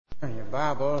Your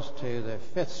Bibles to the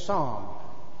 5th Psalm.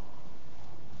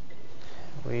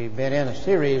 We've been in a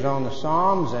series on the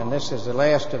Psalms, and this is the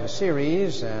last of the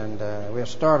series, and we'll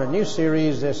start a new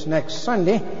series this next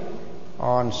Sunday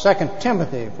on 2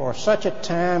 Timothy, for such a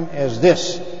time as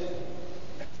this.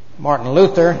 Martin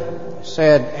Luther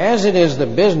said, "As it is the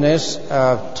business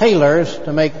of tailors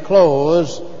to make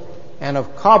clothes and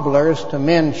of cobblers to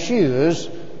mend shoes,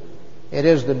 it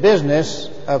is the business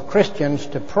of Christians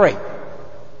to pray."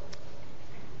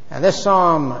 And this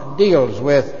psalm deals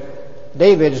with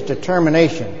David's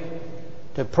determination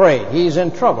to pray. He's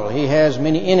in trouble. He has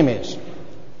many enemies.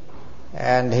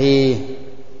 And he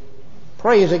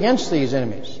prays against these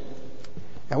enemies.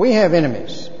 And we have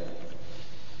enemies.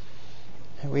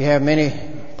 We have many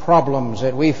problems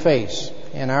that we face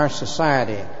in our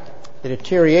society. The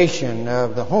deterioration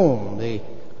of the home, the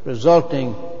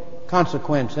resulting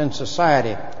consequence in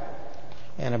society.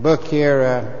 In a book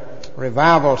here,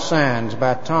 Revival Signs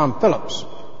by Tom Phillips,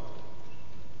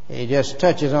 he just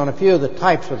touches on a few of the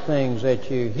types of things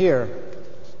that you hear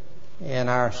in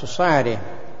our society.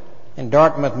 In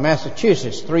Dartmouth,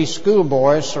 Massachusetts, 3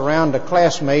 schoolboys surround a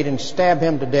classmate and stab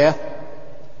him to death,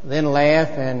 then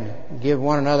laugh and give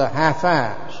one another high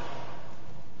fives.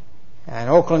 In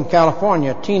Oakland,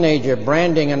 California, a teenager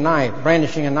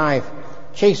brandishing a knife,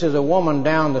 chases a woman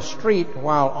down the street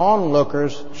while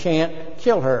onlookers chant,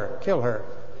 "Kill her, kill her."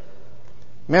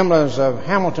 Members of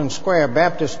Hamilton Square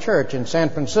Baptist Church in San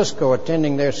Francisco,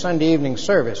 attending their Sunday evening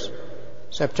service,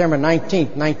 September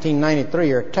 19,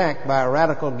 1993, are attacked by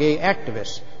radical gay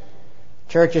activists.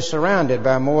 Church is surrounded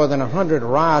by more than 100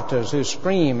 rioters who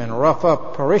scream and rough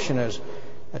up parishioners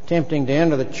attempting to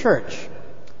enter the church.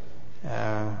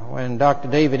 When Dr.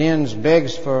 David Enns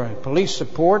begs for police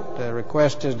support, the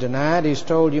request is denied. He's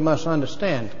told, "You must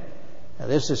understand,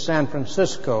 this is San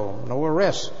Francisco. No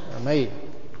arrests are made."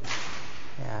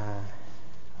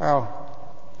 Well,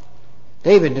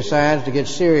 David decides to get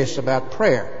serious about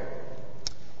prayer.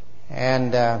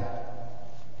 And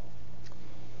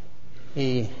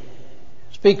he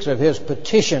speaks of his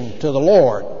petition to the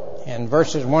Lord in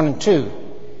verses 1 and 2.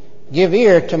 "Give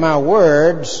ear to my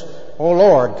words, O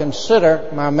Lord, consider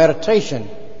my meditation.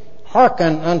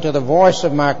 Hearken unto the voice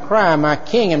of my cry, my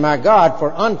King and my God,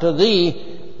 for unto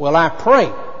thee will I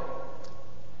pray."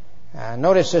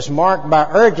 Notice this marked by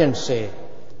urgency.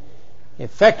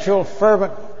 "Effectual,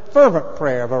 fervent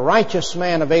prayer of a righteous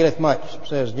man availeth much,"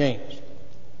 says James.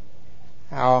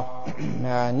 Now,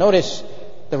 notice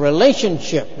the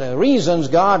relationship, the reasons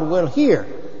God will hear.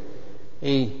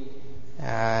 He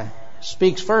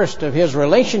speaks first of his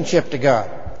relationship to God.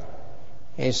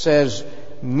 He says,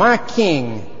 "My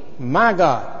King, my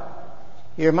God."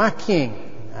 You're my King.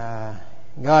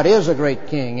 God is a great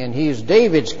King, and He's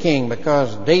David's King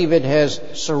because David has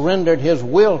surrendered his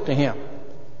will to Him.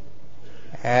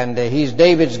 And He's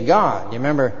David's God. You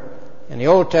remember, in the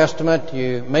Old Testament,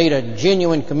 you made a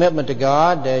genuine commitment to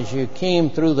God as you came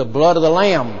through the blood of the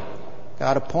Lamb.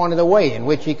 God appointed a way in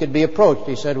which He could be approached.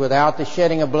 He said, "Without the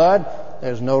shedding of blood,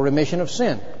 there's no remission of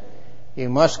sin." You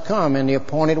must come in the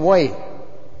appointed way.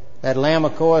 That lamb,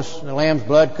 of course, the lamb's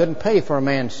blood couldn't pay for a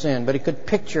man's sin, but it could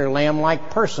picture a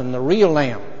lamb-like person, the real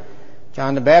lamb.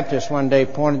 John the Baptist one day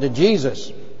pointed to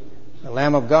Jesus, the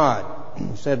Lamb of God.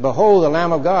 He said, "Behold the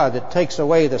Lamb of God that takes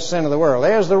away the sin of the world."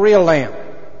 There's the real lamb.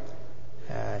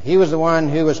 He was the one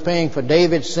who was paying for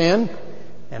David's sin,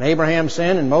 and Abraham's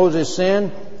sin, and Moses'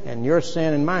 sin, and your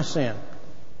sin and my sin.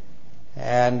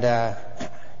 And that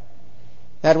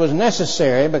was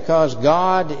necessary because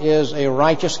God is a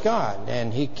righteous God,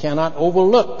 and He cannot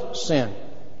overlook sin.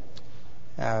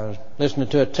 I was listening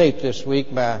to a tape this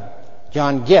week by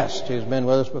John Guest, who's been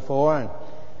with us before,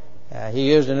 and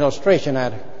he used an illustration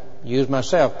I'd used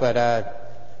myself, but I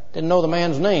didn't know the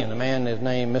man's name. The man is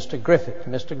named Mr. Griffith.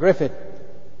 Mr. Griffith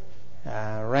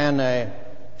ran a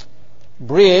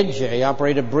bridge. He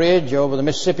operated a bridge over the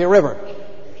Mississippi River.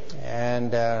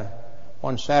 And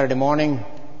one Saturday morning,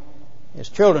 his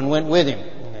children went with him.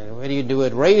 What he'd do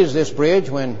is raise this bridge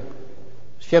when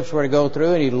ships were to go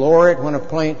through, and he'd lower it when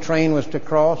a train was to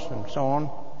cross, and so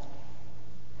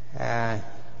on.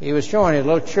 He was showing his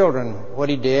little children what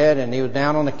he did, and he was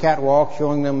down on the catwalk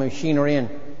showing them machinery, and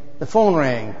the phone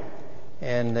rang.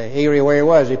 And the area where he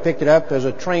was, he picked it up. "There's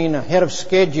a train ahead of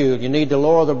schedule. You need to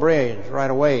lower the bridge right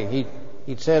away."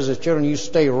 He says to his children, "You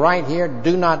stay right here.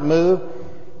 Do not move."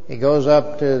 He goes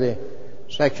up to the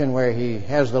section where he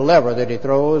has the lever that he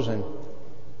throws,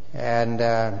 and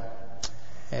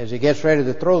as he gets ready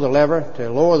to throw the lever to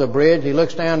lower the bridge, he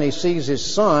looks down and he sees his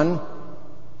son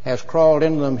has crawled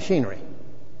into the machinery.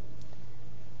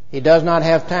 He does not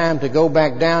have time to go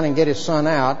back down and get his son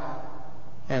out,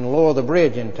 and lower the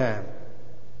bridge in time.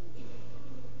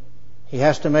 He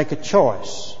has to make a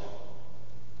choice.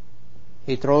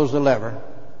 He throws the lever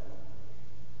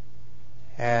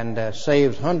and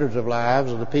saves hundreds of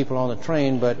lives of the people on the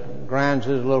train, but grinds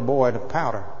his little boy to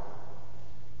powder.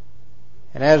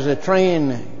 And as the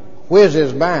train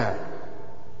whizzes by,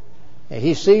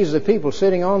 he sees the people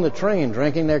sitting on the train,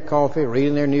 drinking their coffee,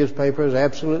 reading their newspapers,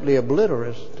 absolutely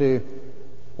oblivious to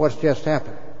what's just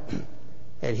happened.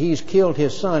 And he's killed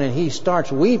his son, and he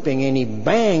starts weeping, and he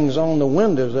bangs on the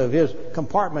windows of his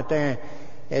compartment there.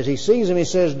 As he sees him, he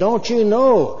says, don't you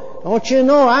know,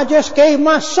 I just gave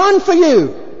my son for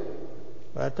you.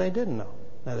 But they didn't know.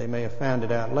 Now, they may have found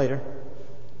it out later.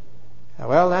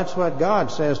 Well, that's what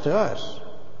God says to us.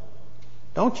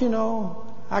 Don't you know,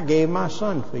 I gave my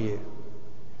son for you.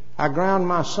 I ground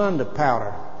my son to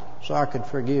powder so I could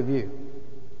forgive you.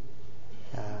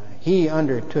 He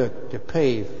undertook to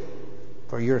pay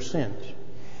for your sins.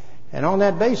 And on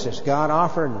that basis, God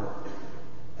offered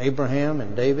Abraham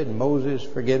and David and Moses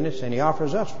forgiveness, and He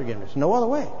offers us forgiveness. No other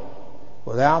way.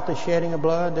 Without the shedding of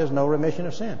blood, there's no remission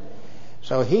of sin.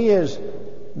 So He is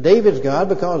David's God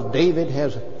because David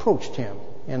has approached Him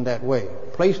in that way,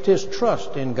 placed his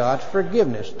trust in God's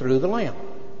forgiveness through the Lamb.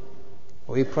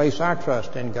 We place our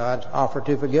trust in God's offer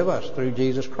to forgive us through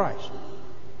Jesus Christ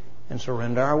and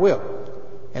surrender our will.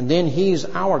 And then He's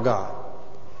our God.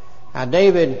 Now,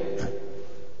 David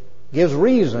gives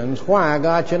reasons why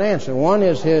God should answer. One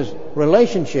is his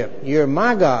relationship. You're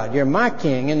my God, you're my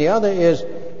King. And the other is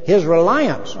his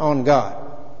reliance on God.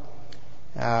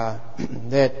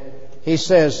 That he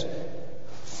says,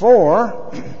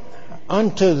 for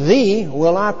unto Thee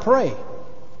will I pray.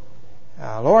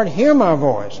 Lord, hear my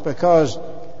voice, because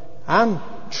I'm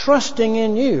trusting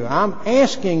in You. I'm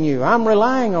asking You. I'm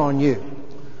relying on You.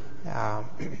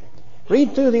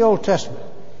 Read through the Old Testament.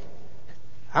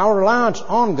 Our reliance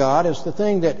on God is the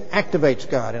thing that activates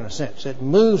God, in a sense. It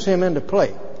moves Him into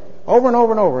play. Over and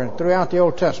over and over and throughout the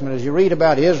Old Testament, as you read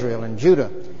about Israel and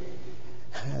Judah,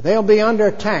 they'll be under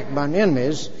attack by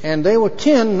enemies, and they will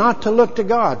tend not to look to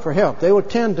God for help. They will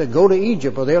tend to go to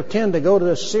Egypt, or they'll tend to go to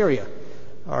Assyria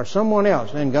or someone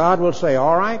else. And God will say,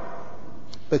 all right,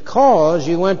 because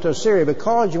you went to Assyria,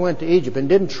 because you went to Egypt and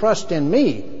didn't trust in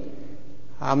Me,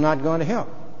 I'm not going to help.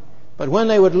 But when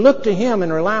they would look to Him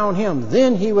and rely on Him,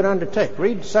 then He would undertake.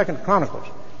 Read 2 Chronicles,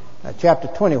 chapter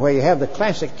 20, where you have the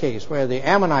classic case where the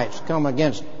Ammonites come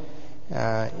against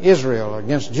Israel,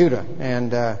 against Judah,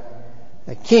 and the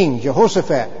king,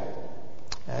 Jehoshaphat.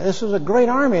 This is a great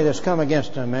army that's come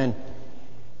against them, and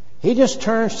he just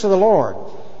turns to the Lord.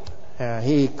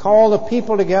 He called the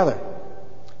people together.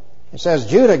 It says,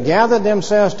 Judah gathered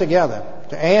themselves together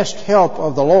to ask help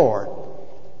of the Lord.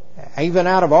 Even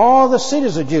out of all the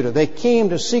cities of Judah, they came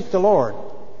to seek the Lord.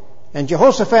 And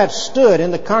Jehoshaphat stood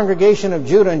in the congregation of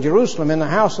Judah and Jerusalem in the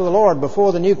house of the Lord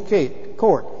before the new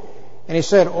court. And he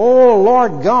said, O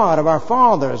Lord God of our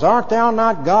fathers, art Thou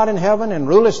not God in heaven, and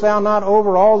rulest Thou not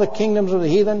over all the kingdoms of the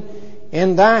heathen?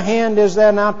 In Thy hand is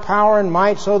there not power and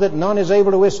might, so that none is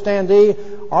able to withstand Thee?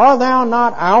 Art Thou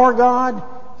not our God,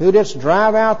 who didst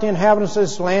drive out the inhabitants of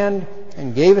this land,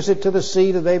 and gavest it to the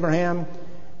seed of Abraham?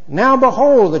 Now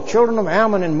behold, the children of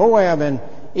Ammon and Moab and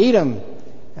Edom,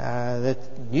 that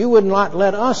You would not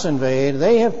let us invade,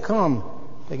 they have come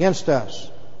against us.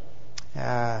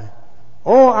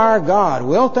 O our God,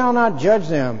 wilt Thou not judge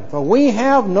them? For we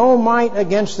have no might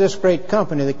against this great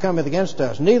company that cometh against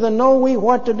us, neither know we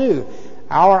what to do.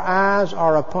 Our eyes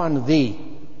are upon Thee.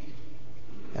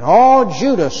 And all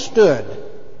Judah stood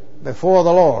before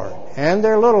the Lord, and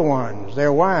their little ones,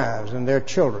 their wives, and their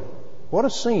children. What a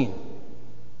scene.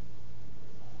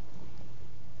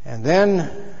 And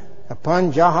then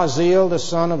upon Jahaziel, the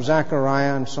son of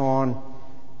Zechariah, and so on,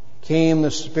 came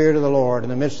the Spirit of the Lord in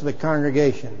the midst of the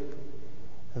congregation.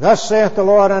 Thus saith the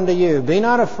Lord unto you, Be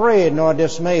not afraid nor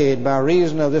dismayed by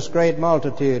reason of this great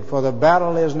multitude, for the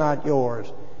battle is not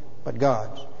yours, but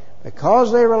God's.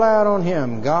 Because they relied on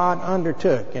Him, God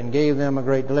undertook and gave them a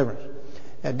great deliverance.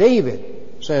 Now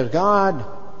David says, God,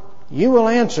 You will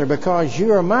answer because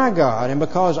You are my God, and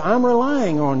because I'm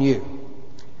relying on You.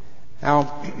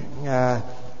 Now,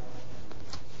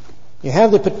 you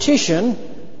have the petition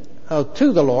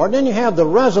to the Lord, then you have the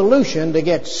resolution to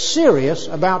get serious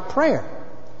about prayer.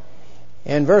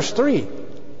 In verse 3,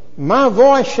 My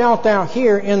voice shalt Thou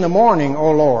hear in the morning,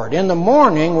 O Lord. In the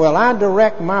morning will I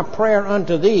direct my prayer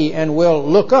unto Thee, and will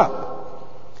look up.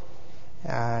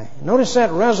 Notice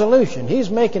that resolution.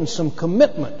 He's making some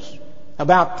commitments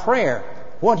about prayer,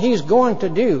 what he's going to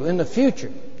do in the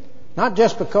future. Not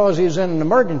just because he's in an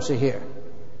emergency here,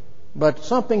 but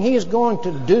something he's going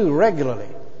to do regularly.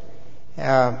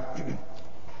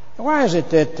 Why is it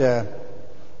that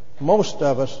most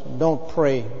of us don't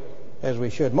pray as we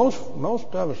should? Most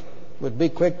of us would be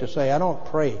quick to say, I don't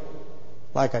pray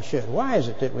like I should. Why is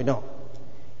it that we don't?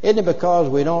 Isn't it because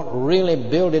we don't really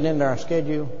build it into our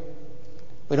schedule?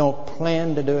 We don't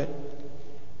plan to do it.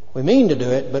 We mean to do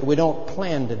it, but we don't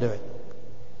plan to do it.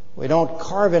 We don't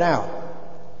carve it out.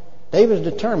 David's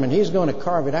determined he's going to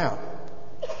carve it out.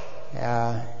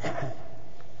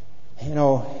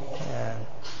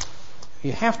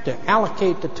 You have to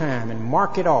allocate the time and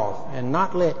mark it off and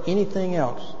not let anything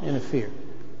else interfere,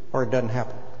 or it doesn't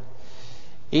happen.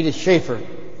 Edith Schaeffer,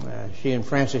 she and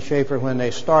Francis Schaeffer, when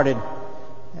they started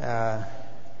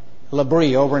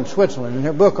L'Abri over in Switzerland, in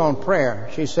her book on prayer,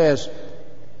 she says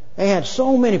they had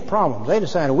so many problems. They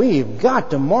decided we've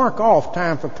got to mark off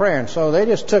time for prayer. And so they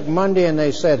just took Monday and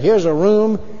they said, here's a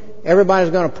room.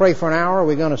 Everybody's going to pray for an hour.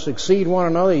 We're going to succeed one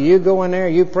another. You go in there,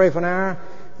 you pray for an hour,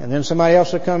 and then somebody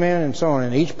else will come in, and so on.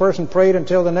 And each person prayed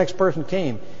until the next person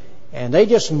came. And they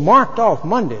just marked off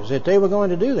Mondays that they were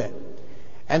going to do that.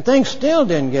 And things still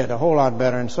didn't get a whole lot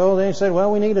better. And so they said,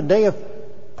 well, we need a day of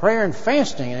prayer and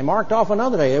fasting. And they marked off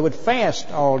another day. They would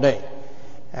fast all day.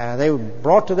 They were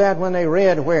brought to that when they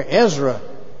read where Ezra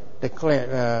declared,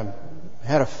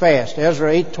 had a fast. Ezra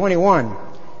 8:21.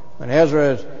 When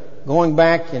Ezra is going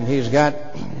back and he's got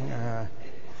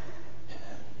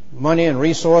money and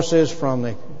resources from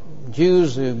the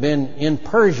Jews who've been in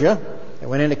Persia. They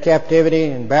went into captivity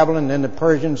in Babylon, then the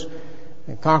Persians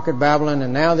conquered Babylon,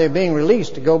 and now they're being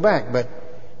released to go back. But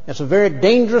it's a very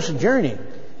dangerous journey.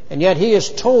 And yet he is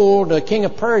told, the king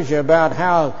of Persia, about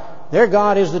how their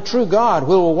God is the true God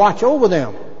who will watch over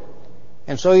them.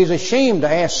 And so he's ashamed to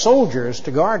ask soldiers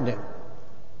to guard them.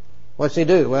 What's he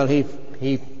do? Well, he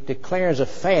declares a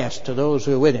fast to those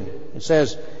who are with him. It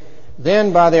says,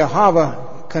 then by the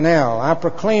Ahava canal I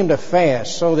proclaimed a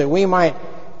fast so that we might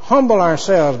humble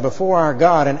ourselves before our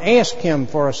God and ask Him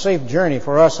for a safe journey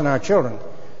for us and our children.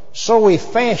 So we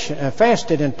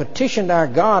fasted and petitioned our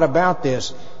God about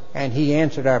this, and He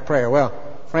answered our prayer. Well,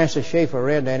 Francis Schaeffer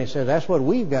read that and he said, that's what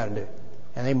we've got to do.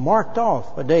 And they marked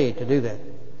off a day to do that.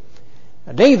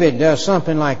 Now, David does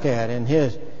something like that, and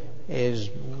is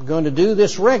going to do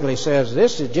this regularly. He says,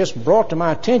 this has just brought to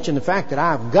my attention the fact that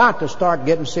I've got to start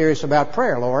getting serious about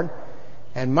prayer, Lord.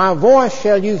 And my voice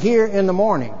shall you hear in the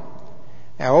morning.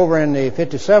 Now, over in the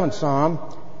 57th Psalm,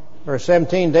 verse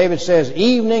 17, David says,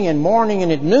 evening and morning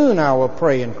and at noon I will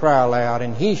pray and cry aloud,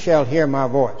 and He shall hear my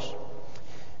voice.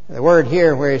 The word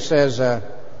here where He says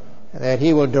that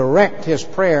He will direct His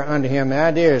prayer unto Him, the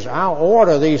idea is, I'll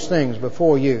order these things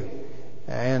before you.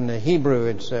 In the Hebrew,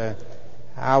 it's,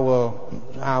 I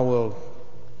will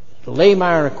lay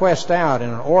my request out in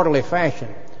an orderly fashion,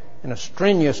 in a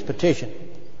strenuous petition.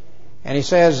 And He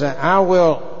says, I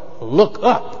will look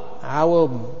up. I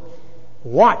will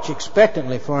watch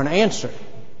expectantly for an answer.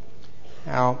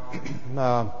 Now,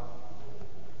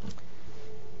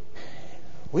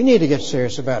 we need to get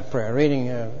serious about prayer. Reading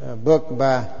a book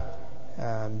by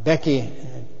Becky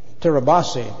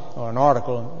Tirabassi, or an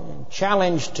article,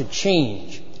 Challenge to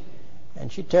Change.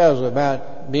 And she tells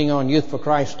about being on Youth for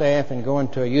Christ staff and going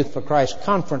to a Youth for Christ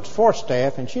conference for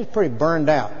staff, and she's pretty burned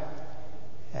out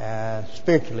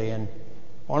spiritually. And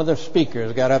one of the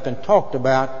speakers got up and talked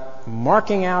about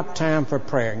marking out time for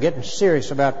prayer, getting serious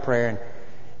about prayer. And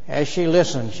as she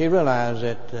listened, she realized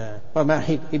that,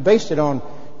 he based it on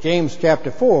James chapter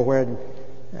 4, where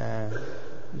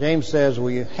James says,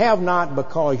 well, you have not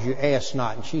because you ask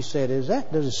not. And she said,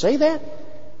 does it say that?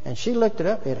 And she looked it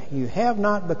up. You have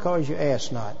not because you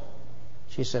ask not.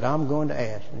 She said, I'm going to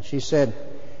ask. And she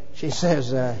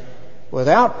says,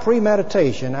 without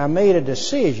premeditation, I made a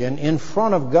decision in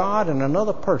front of God and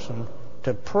another person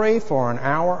to pray for an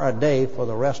hour a day for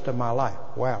the rest of my life.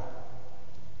 Wow.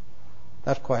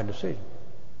 That's quite a decision.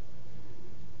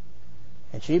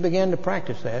 And she began to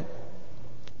practice that.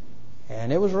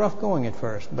 And it was rough going at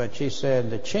first, but she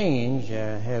said the change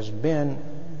has been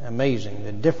amazing,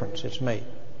 the difference it's made.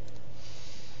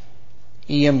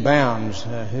 E.M. Bounds,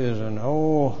 who's an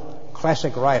old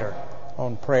classic writer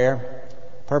on prayer,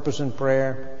 Purpose in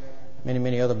Prayer, many,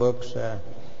 many other books,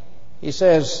 he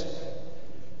says,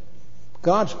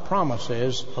 God's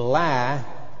promises lie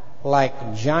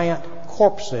like giant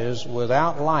corpses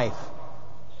without life.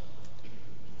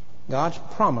 God's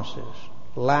promises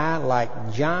lie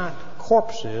like giant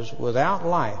corpses without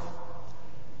life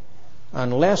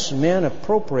unless men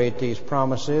appropriate these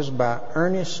promises by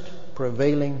earnest,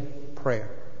 prevailing prayer.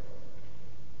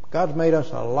 God's made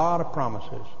us a lot of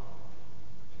promises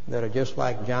that are just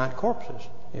like giant corpses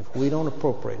if we don't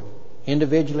appropriate them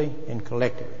individually and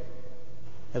collectively,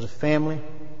 as a family,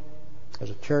 as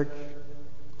a church.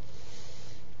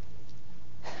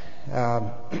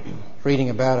 reading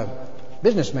about a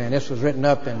businessman. This was written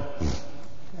up in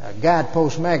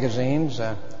Guidepost magazines.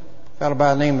 A fellow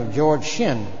by the name of George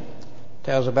Shinn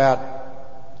tells about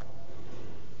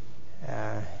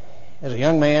as a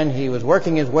young man, he was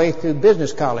working his way through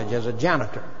business college as a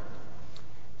janitor.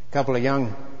 A couple of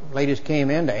young ladies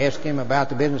came in to ask him about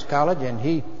the business college, and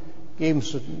he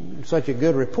gave them such a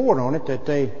good report on it that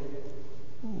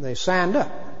they signed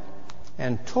up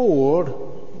and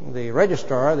told the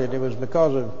registrar that it was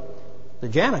because of the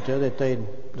janitor that they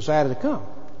decided to come.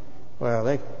 Well,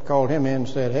 they called him in and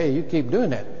said, "Hey, you keep doing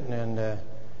that." And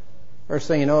first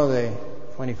thing you know,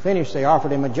 when he finished, they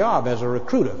offered him a job as a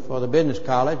recruiter for the business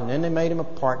college, and then they made him a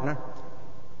partner.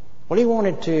 Well, he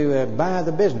wanted to buy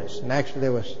the business, and actually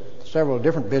there was several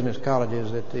different business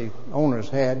colleges that the owners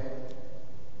had,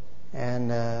 and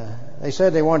they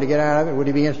said they wanted to get out of it. Would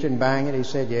he be interested in buying it? He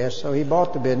said yes. So he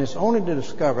bought the business, only to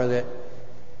discover that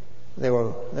they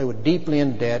were deeply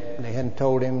in debt. They hadn't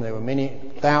told him there were many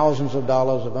thousands of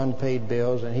dollars of unpaid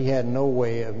bills, and he had no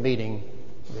way of meeting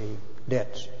the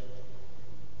debts.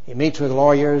 He meets with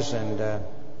lawyers, and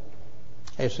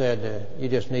they said, "You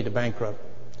just need to bankrupt."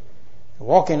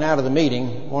 Walking out of the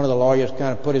meeting, one of the lawyers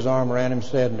kind of put his arm around him and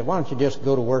said, "Why don't you just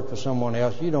go to work for someone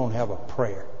else? You don't have a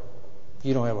prayer.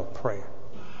 You don't have a prayer."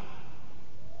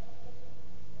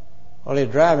 Well, he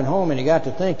was driving home, and he got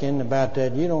to thinking about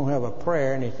that, "You don't have a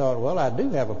prayer," and he thought, "Well, I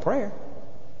do have a prayer.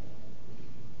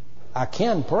 I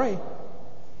can pray."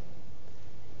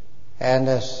 And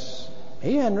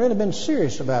he hadn't really been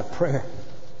serious about prayer.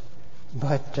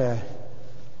 But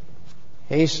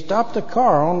he stopped the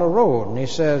car on the road, and he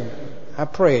said, "I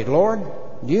prayed, Lord,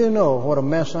 do you know what a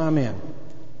mess I'm in?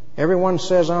 Everyone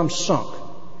says I'm sunk.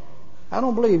 I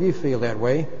don't believe you feel that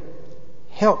way.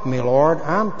 Help me, Lord.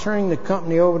 I'm turning the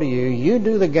company over to you. You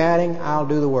do the guiding, I'll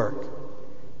do the work.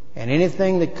 And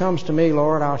anything that comes to me,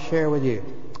 Lord, I'll share with you."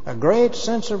 A great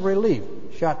sense of relief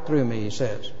shot through me, he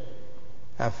says.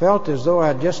 I felt as though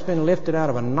I'd just been lifted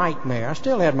out of a nightmare. I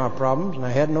still had my problems, and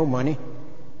I had no money,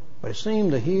 but it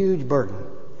seemed a huge burden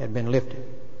had been lifted.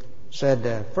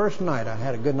 Said, first night I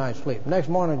had a good night's sleep. Next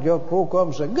morning I woke up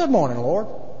and said, "Good morning, Lord."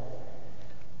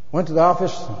 Went to the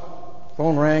office,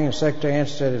 phone rang, and the secretary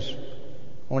answered, said, "It's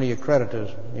one of your creditors.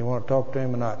 You want to talk to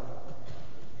him or not?"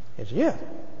 He said, "Yeah."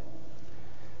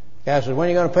 The guy said, "When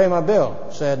are you going to pay my bill?"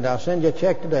 Said, "I'll send you a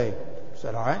check today."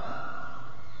 Said, "All right."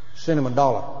 Sent him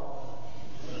 $1.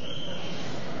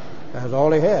 That was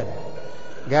all he had.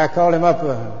 The guy called him up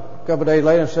a couple of days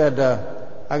later and said,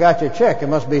 "I got your check. It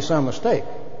must be some mistake.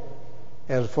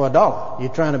 It was for $1. You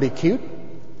trying to be cute?"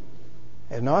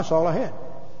 He said, "No, that's all I had."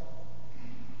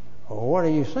 "Well, what are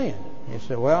you saying?" He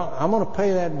said, "Well, I'm going to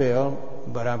pay that bill,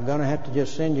 but I'm going to have to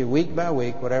just send you week by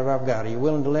week whatever I've got. Are you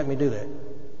willing to let me do that?"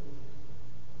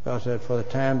 So I said, "For the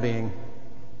time being."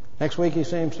 Next week he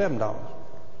sent him $7.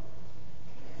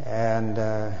 And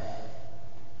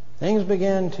things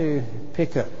began to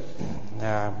pick up.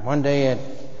 One day at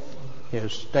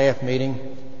his staff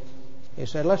meeting, he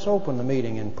said, "Let's open the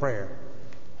meeting in prayer."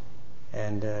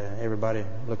 And everybody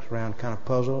looks around kind of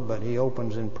puzzled, but he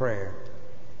opens in prayer.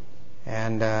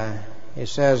 And he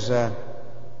says,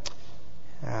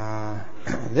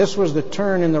 "This was the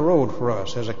turn in the road for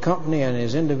us as a company and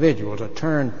as individuals, a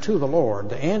turn to the Lord.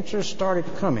 The answers started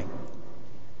coming,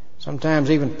 sometimes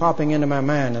even popping into my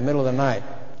mind in the middle of the night.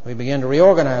 We began to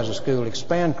reorganize the school,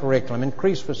 expand curriculum,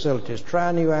 increase facilities,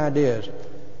 try new ideas.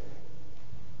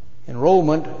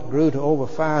 Enrollment grew to over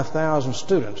 5,000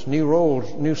 students.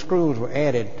 New schools were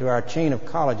added to our chain of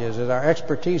colleges. As our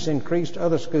expertise increased,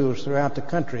 other schools throughout the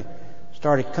country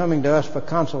started coming to us for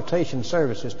consultation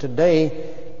services. Today,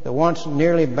 the once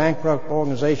nearly bankrupt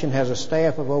organization has a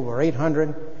staff of over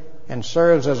 800 and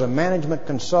serves as a management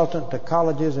consultant to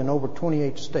colleges in over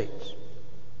 28 states."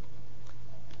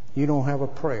 You don't have a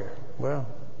prayer. Well,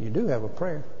 you do have a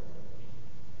prayer.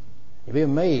 You'll be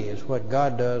amazed what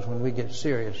God does when we get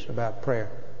serious about prayer.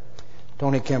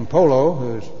 Tony Campolo,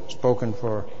 who's spoken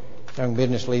for young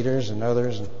business leaders and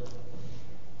others,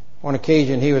 on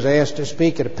occasion he was asked to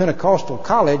speak at a Pentecostal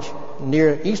college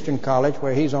near Eastern College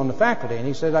where he's on the faculty. And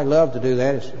he said, "I love to do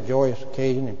that. It's a joyous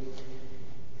occasion."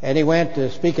 And he went to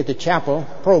speak at the chapel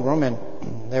program, and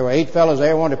there were 8 fellows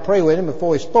there who wanted to pray with him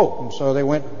before he spoke. And so they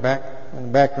went back in the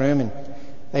back room, and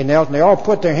they knelt, and they all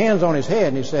put their hands on his head.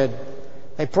 And he said,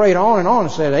 they prayed on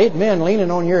and said, 8 men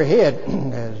leaning on your head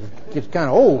gets kind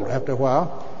of old after a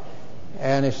while.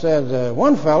 And he said,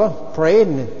 one fellow prayed,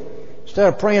 and instead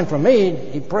of praying for me,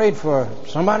 he prayed for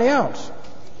somebody else.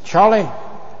 Charlie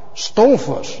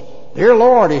Stolfus. "Dear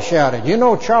Lord," he shouted, "you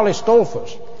know Charlie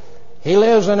Stolfus. He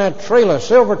lives in that trailer,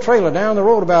 silver trailer, down the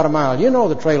road about a mile. You know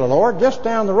the trailer, Lord, just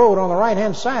down the road on the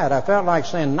right-hand side. I felt like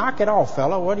saying, knock it off,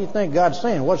 fella. What do you think God's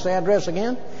saying? What's the address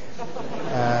again?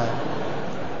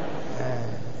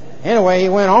 Anyway, he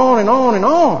went on and on and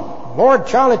on. Lord,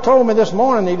 Charlie told me this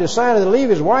morning he decided to leave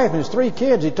his wife and his 3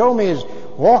 kids. He told me he's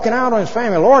walking out on his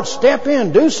family. Lord, step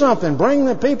in, do something. Bring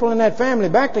the people in that family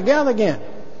back together again.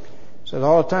 So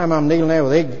all the time I'm kneeling there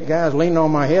with 8 guys leaning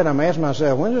on my head, I'm asking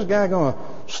myself, when's this guy going to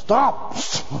stop?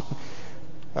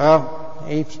 Well,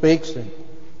 he speaks at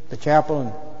the chapel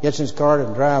and gets in his car to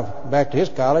drive back to his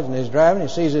college, and he's driving, he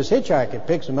sees this hitchhiker,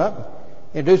 picks him up,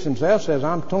 introduces himself, says,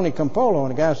 I'm Tony Campolo,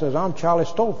 and the guy says, I'm Charlie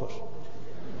Stolfus.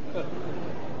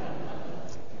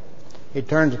 He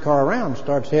turns the car around and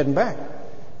starts heading back.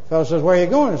 The fellow says, where are you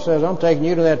going? He says, I'm taking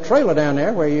you to that trailer down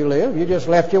there where you live. You just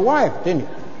left your wife, didn't you?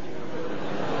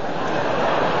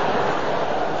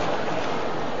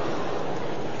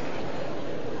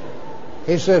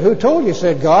 He said, who told you? He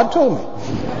said, God told me.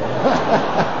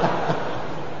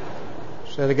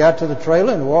 So they got to the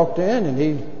trailer and walked in, and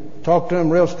he talked to them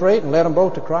real straight and led them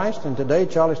both to Christ, and today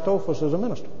Charlie Stolfus is a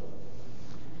minister.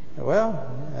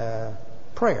 Well,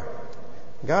 prayer.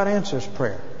 God answers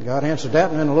prayer. God answers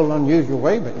that in a little unusual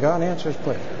way, but God answers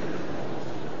prayer.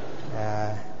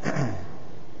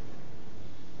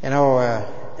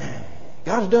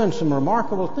 God's done some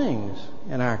remarkable things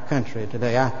in our country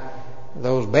today.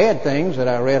 Those bad things that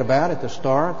I read about at the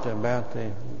start, about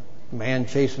the man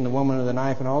chasing the woman with a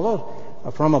knife and all those,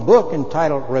 are from a book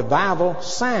entitled Revival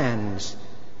Signs.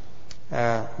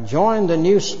 Join the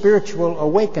New Spiritual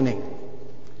Awakening.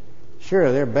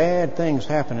 Sure, there are bad things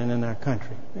happening in our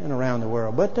country and around the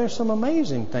world, but there's some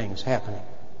amazing things happening.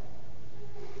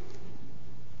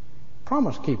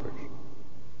 Promise keepers.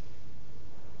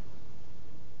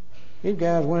 These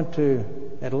guys went to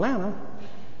Atlanta,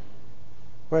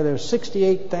 where there's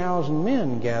 68,000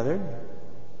 men gathered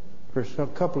for a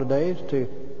couple of days to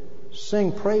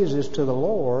sing praises to the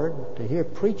Lord, to hear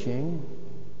preaching.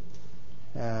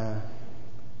 That's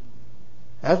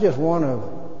just one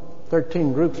of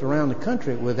 13 groups around the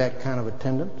country with that kind of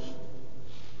attendance.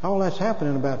 All that's happened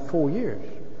in about 4 years.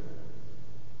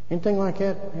 Anything like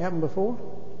that happened before?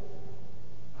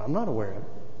 I'm not aware of it.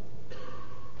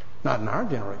 Not in our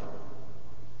generation.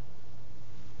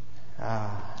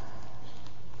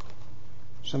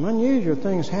 Some unusual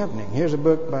things happening. Here's a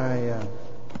book by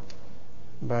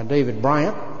David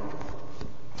Bryant,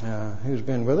 who's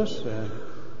been with us.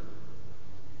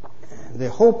 The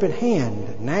Hope at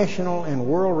Hand, National and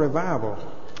World Revival.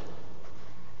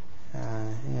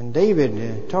 And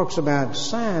David talks about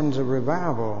signs of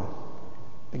revival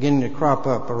beginning to crop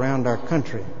up around our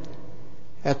country.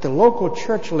 At the local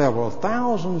church level,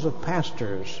 thousands of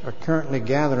pastors are currently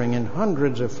gathering in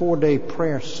hundreds of 4-day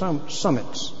prayer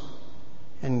summits,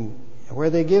 and where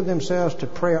they give themselves to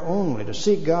prayer only, to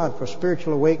seek God for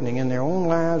spiritual awakening in their own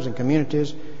lives and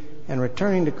communities, and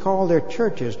returning to call their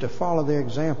churches to follow their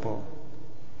example.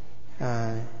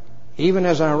 Even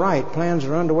as I write, plans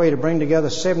are underway to bring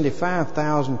together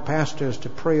 75,000 pastors to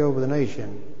pray over the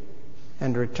nation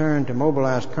and to return to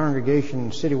mobilize congregation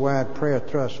citywide prayer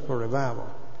thrust for revival.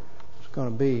 It's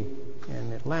going to be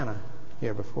in Atlanta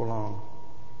here before long.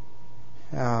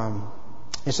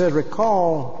 It says,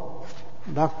 recall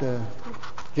Dr.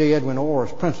 J. Edwin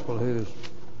Orr's principal, who's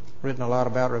written a lot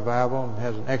about revival and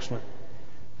has an excellent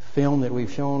film that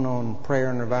we've shown on prayer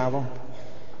and revival.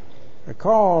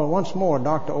 Recall once more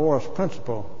Dr. Orr's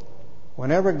principle.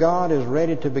 Whenever God is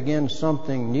ready to begin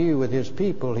something new with His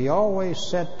people, He always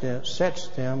sets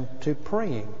them to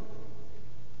praying.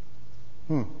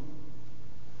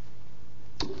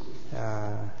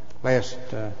 Last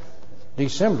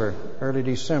December, early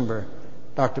December,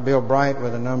 Dr. Bill Bright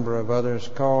with a number of others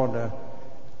called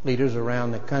leaders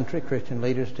around the country, Christian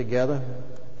leaders, together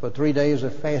for 3 days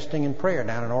of fasting and prayer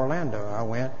down in Orlando. I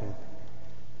went,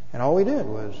 and all we did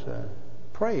was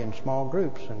pray in small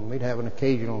groups, and we'd have an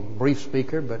occasional brief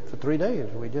speaker, but for 3 days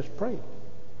we just prayed.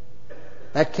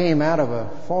 That came out of a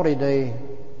 40-day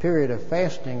period of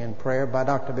fasting and prayer by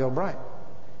Dr. Bill Bright,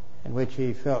 in which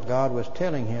he felt God was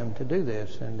telling him to do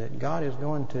this, and that God is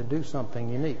going to do something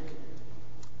unique.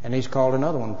 And he's called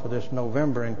another one for this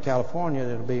November in California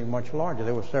that'll be much larger.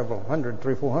 There were several hundred,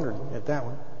 300-400 at that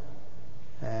one.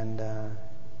 And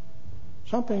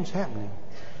something's happening.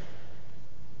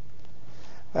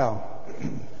 Well,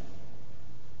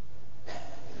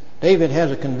 David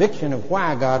has a conviction of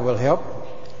why God will help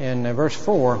in verse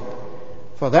 4.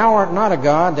 For thou art not a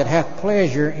God that hath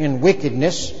pleasure in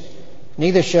wickedness,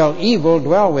 neither shall evil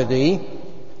dwell with thee.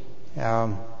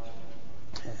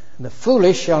 The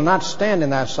foolish shall not stand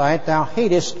in thy sight. Thou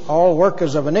hatest all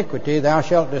workers of iniquity. Thou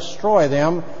shalt destroy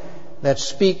them that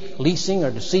speak leasing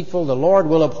or deceitful. The Lord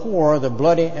will abhor the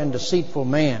bloody and deceitful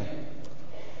man.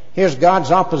 Here's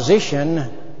God's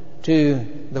opposition to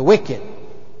the wicked.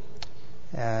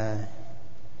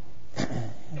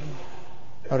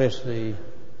 Notice the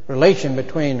relation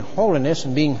between holiness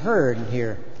and being heard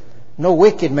here. No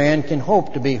wicked man can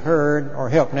hope to be heard or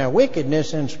helped. Now,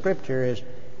 wickedness in Scripture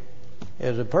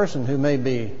is a person who may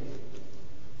be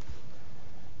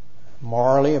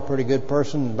morally a pretty good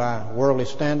person by worldly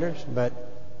standards, but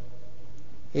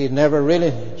he's never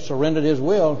really surrendered his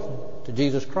will to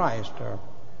Jesus Christ or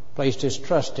placed his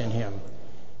trust in Him.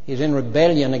 He's in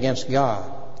rebellion against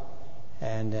God,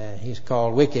 and he's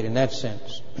called wicked in that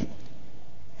sense.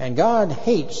 And God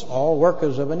hates all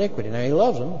workers of iniquity. Now, He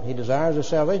loves them. He desires their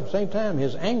salvation. At the same time,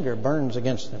 His anger burns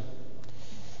against them.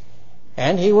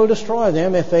 And He will destroy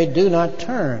them if they do not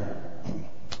turn.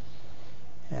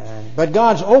 But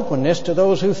God's openness to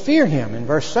those who fear Him in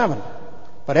verse 7.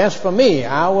 But as for me,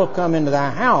 I will come into thy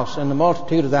house in the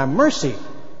multitude of thy mercy,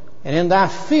 and in thy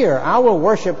fear I will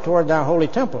worship toward thy holy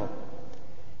temple.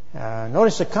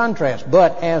 Notice the contrast.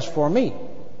 But as for me,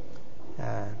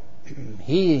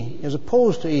 he is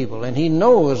opposed to evil, and he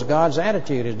knows God's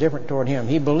attitude is different toward him.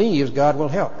 He believes God will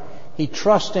help. He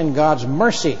trusts in God's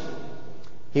mercy.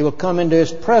 He will come into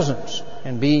His presence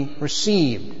and be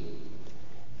received,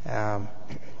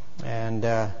 and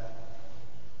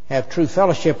have true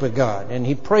fellowship with God. And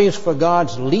he prays for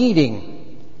God's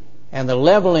leading and the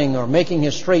leveling or making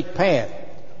His straight path.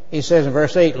 He says in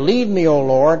verse 8, Lead me, O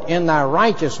Lord, in thy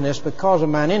righteousness because of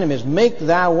mine enemies. Make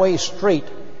thy way straight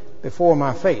before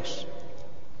my face.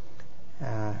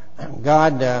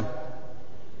 God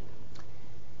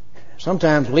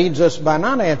sometimes leads us by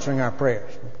not answering our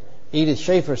prayers. Edith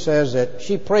Schaefer says that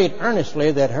she prayed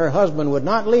earnestly that her husband would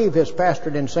not leave his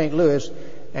pastorate in St. Louis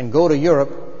and go to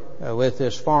Europe with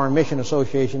this foreign mission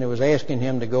association that was asking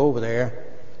him to go over there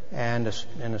and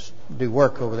do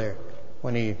work over there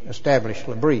when he established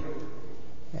L'Abri.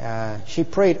 She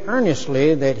prayed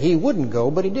earnestly that he wouldn't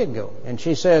go, but he did go. And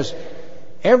she says,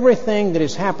 everything that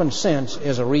has happened since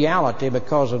is a reality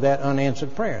because of that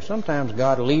unanswered prayer. Sometimes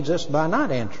God leads us by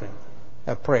not answering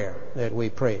a prayer that we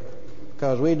prayed,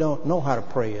 because we don't know how to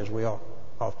pray as we ought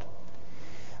often.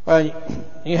 Well,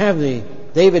 you have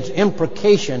David's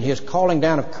imprecation, his calling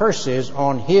down of curses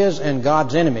on his and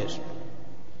God's enemies.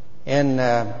 In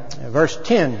verse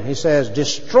 10, he says,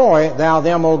 Destroy thou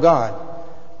them, O God.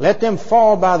 Let them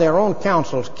fall by their own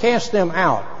counsels. Cast them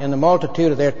out in the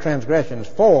multitude of their transgressions,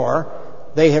 for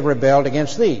they have rebelled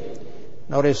against thee.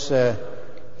 Notice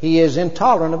he is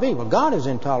intolerant of evil. God is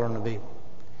intolerant of evil.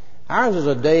 Ours is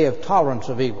a day of tolerance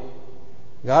of evil.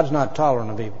 God's not tolerant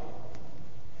of evil.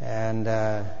 And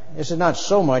this is not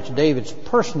so much David's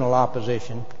personal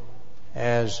opposition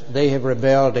as they have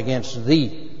rebelled against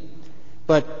thee,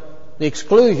 but the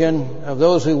exclusion of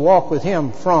those who walk with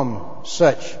him from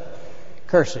such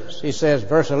curses. He says,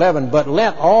 verse 11, But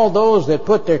let all those that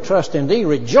put their trust in thee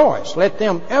rejoice. Let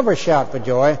them ever shout for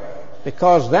joy,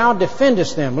 because thou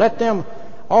defendest them. Let them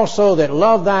also that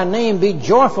love thy name be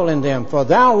joyful in them. For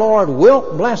thou, Lord,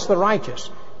 wilt bless the righteous.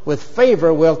 With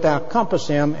favor wilt thou compass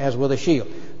him as with a shield.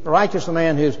 The righteous, the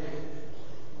man who's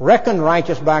reckoned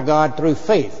righteous by God through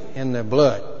faith in the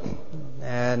blood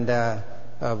and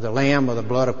of the Lamb, or the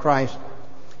blood of Christ,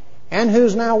 and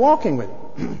who's now walking with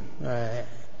him.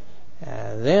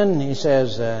 Then he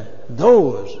says,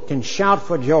 those can shout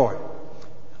for joy.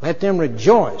 Let them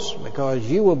rejoice, because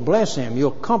you will bless him. You'll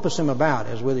compass him about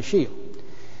as with a shield.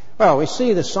 Well, we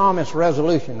see the psalmist's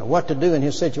resolution of what to do in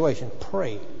his situation.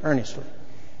 Pray earnestly.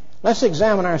 Let's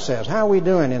examine ourselves. How are we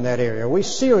doing in that area? Are we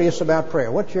serious about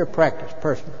prayer? What's your practice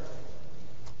personally?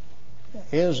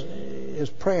 Is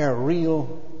prayer a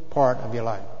real part of your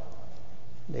life?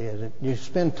 Is it, you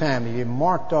spend time, have you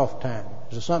marked off time?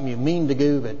 Is it something you mean to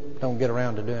do but don't get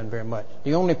around to doing very much? Do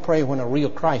you only pray when a real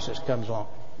crisis comes along?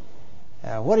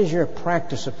 What is your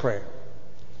practice of prayer?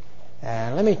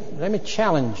 Let me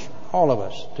challenge all of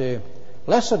us to,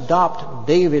 let's adopt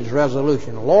David's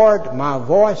resolution. Lord, my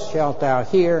voice shalt thou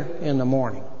hear in the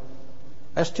morning.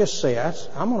 Let's just say,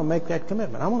 I'm going to make that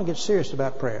commitment. I'm going to get serious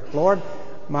about prayer. Lord,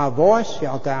 my voice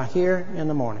shalt thou hear in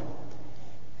the morning.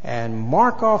 And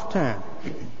mark off time.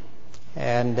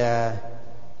 And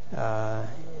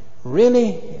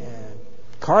really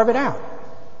carve it out.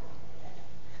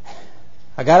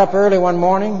 I got up early one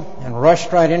morning and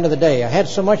rushed right into the day. I had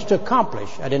so much to accomplish,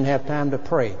 I didn't have time to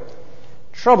pray.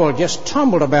 Trouble just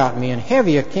tumbled about me, and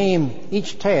heavier came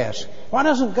each task. Why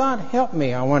doesn't God help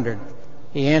me? I wondered.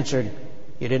 He answered,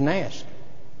 you didn't ask.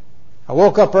 I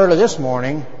woke up early this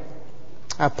morning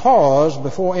I paused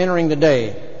before entering the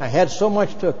day. I had so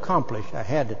much to accomplish, I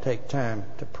had to take time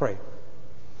to pray.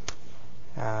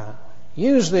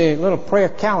 Use the little prayer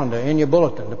calendar in your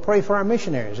bulletin to pray for our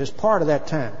missionaries. It's part of that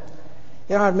time.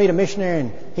 You know, I'd meet a missionary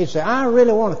and he'd say, I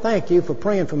really want to thank you for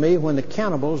praying for me when the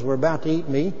cannibals were about to eat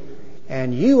me,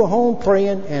 and you were home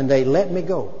praying and they let me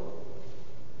go.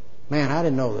 Man, I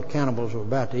didn't know the cannibals were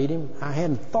about to eat him. I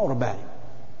hadn't thought about him.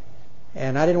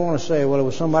 And I didn't want to say, well, it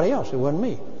was somebody else. It wasn't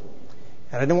me.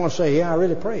 And I didn't want to say, yeah, I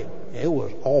really prayed. It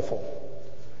was awful.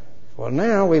 Well,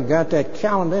 now we've got that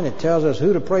calendar and it tells us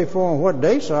who to pray for on what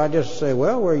day. So I just say,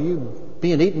 well, were you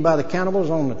being eaten by the cannibals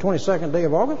on the 22nd day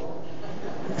of August?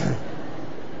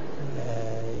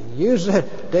 Use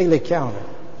that daily calendar.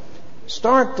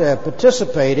 Start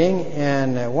participating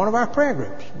in one of our prayer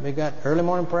groups. We've got early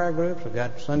morning prayer groups. We've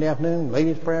got Sunday afternoon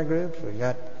ladies prayer groups. We've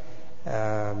got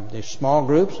these small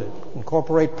groups that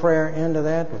incorporate prayer into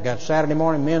that. We've got Saturday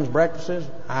morning men's breakfasts.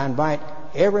 I invite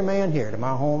every man here to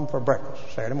my home for breakfast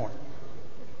Saturday morning.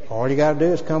 All you got to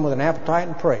do is come with an appetite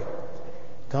and pray.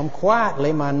 Come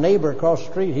quietly. My neighbor across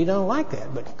the street, he doesn't like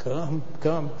that, but come.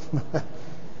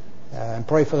 And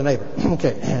pray for the neighbor.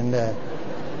 Okay, and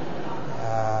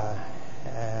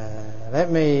let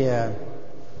me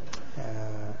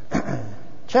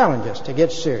challenge us to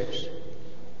get serious.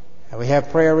 We have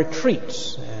prayer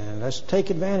retreats, and let's take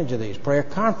advantage of these. Prayer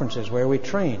conferences where we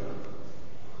train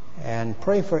and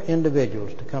pray for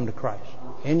individuals to come to Christ.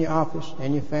 In your office,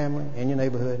 in your family, in your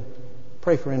neighborhood,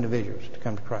 pray for individuals to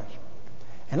come to Christ.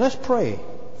 And let's pray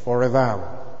for revival.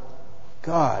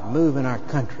 God, move in our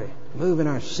country, move in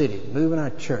our city, move in our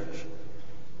church.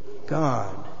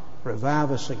 God,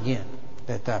 revive us again,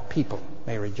 that thy people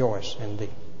may rejoice in thee.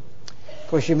 Of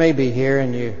course, you may be here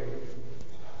and you're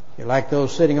like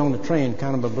those sitting on the train,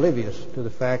 kind of oblivious to the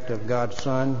fact of God's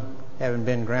Son having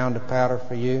been ground to powder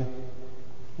for you.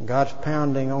 God's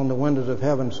pounding on the windows of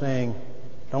heaven saying,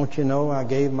 don't you know I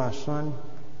gave my Son?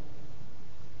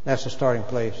 That's the starting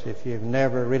place if you've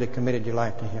never really committed your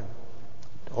life to Him,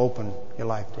 to open your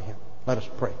life to Him. Let us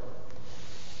pray.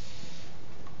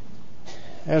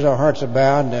 As our hearts are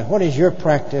bowed, what is your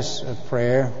practice of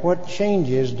prayer? What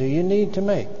changes do you need to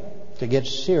make to get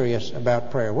serious about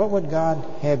prayer? What would God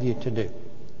have you to do?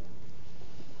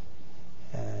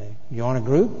 You on a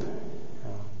group?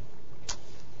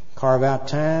 Carve out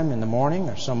time in the morning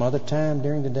or some other time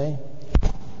during the day?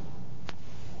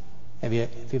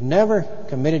 If you've never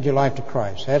committed your life to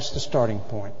Christ, that's the starting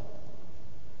point.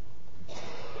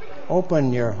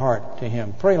 Open your heart to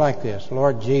Him. Pray like this: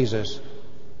 Lord Jesus,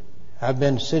 I've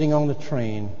been sitting on the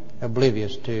train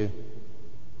oblivious to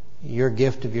your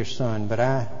gift of your Son, but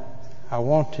I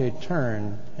want to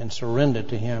turn and surrender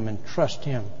to Him and trust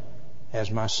Him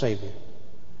as my Savior.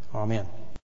 Amen.